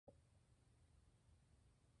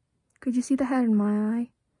Could you see the hair in my eye?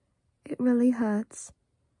 It really hurts.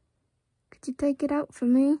 Could you take it out for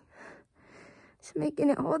me? It's making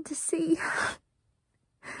it hard to see.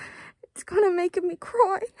 It's kind of making me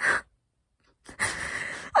cry.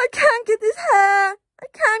 I can't get this hair. I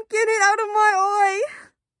can't get it out of my eye.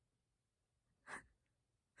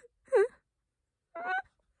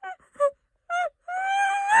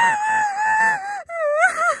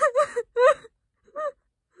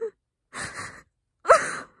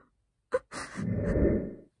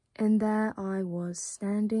 And there I was,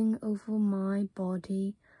 standing over my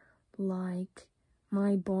body like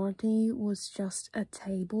my body was just a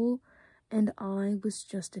table and I was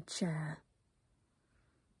just a chair.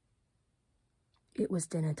 It was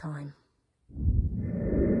dinner time.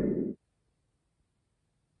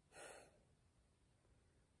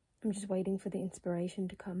 I'm just waiting for the inspiration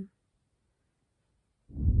to come.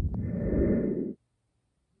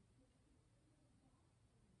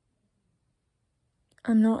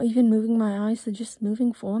 I'm not even moving my eyes, they're just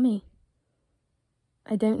moving for me.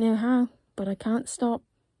 I don't know how, but I can't stop.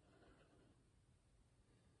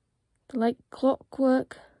 Like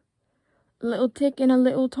clockwork. A little tick and a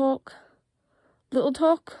little talk. Little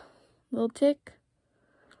talk, little tick,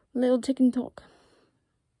 little tick and talk.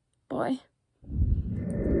 Bye.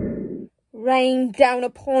 Rain down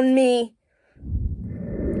upon me.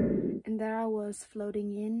 And there I was,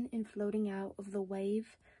 floating in and floating out of the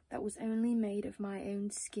wave that was only made of my own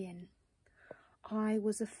skin. I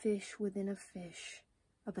was a fish within a fish,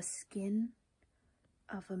 of a skin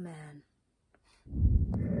of a man.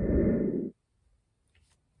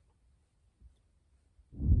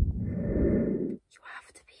 You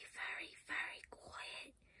have to be very, very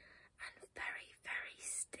quiet and very, very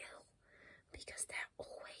still, because they're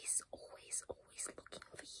always, always, always looking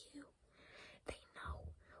for you. They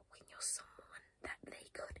know when you're someone that they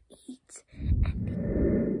could eat,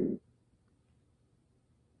 and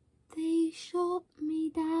they shot me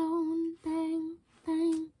down, bang,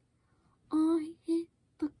 bang. I hit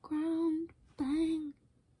the ground, bang,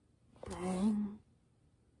 bang.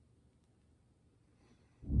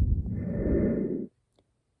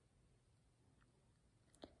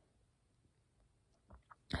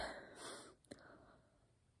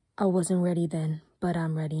 I wasn't ready then, but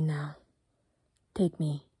I'm ready now. Take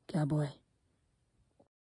me, cowboy.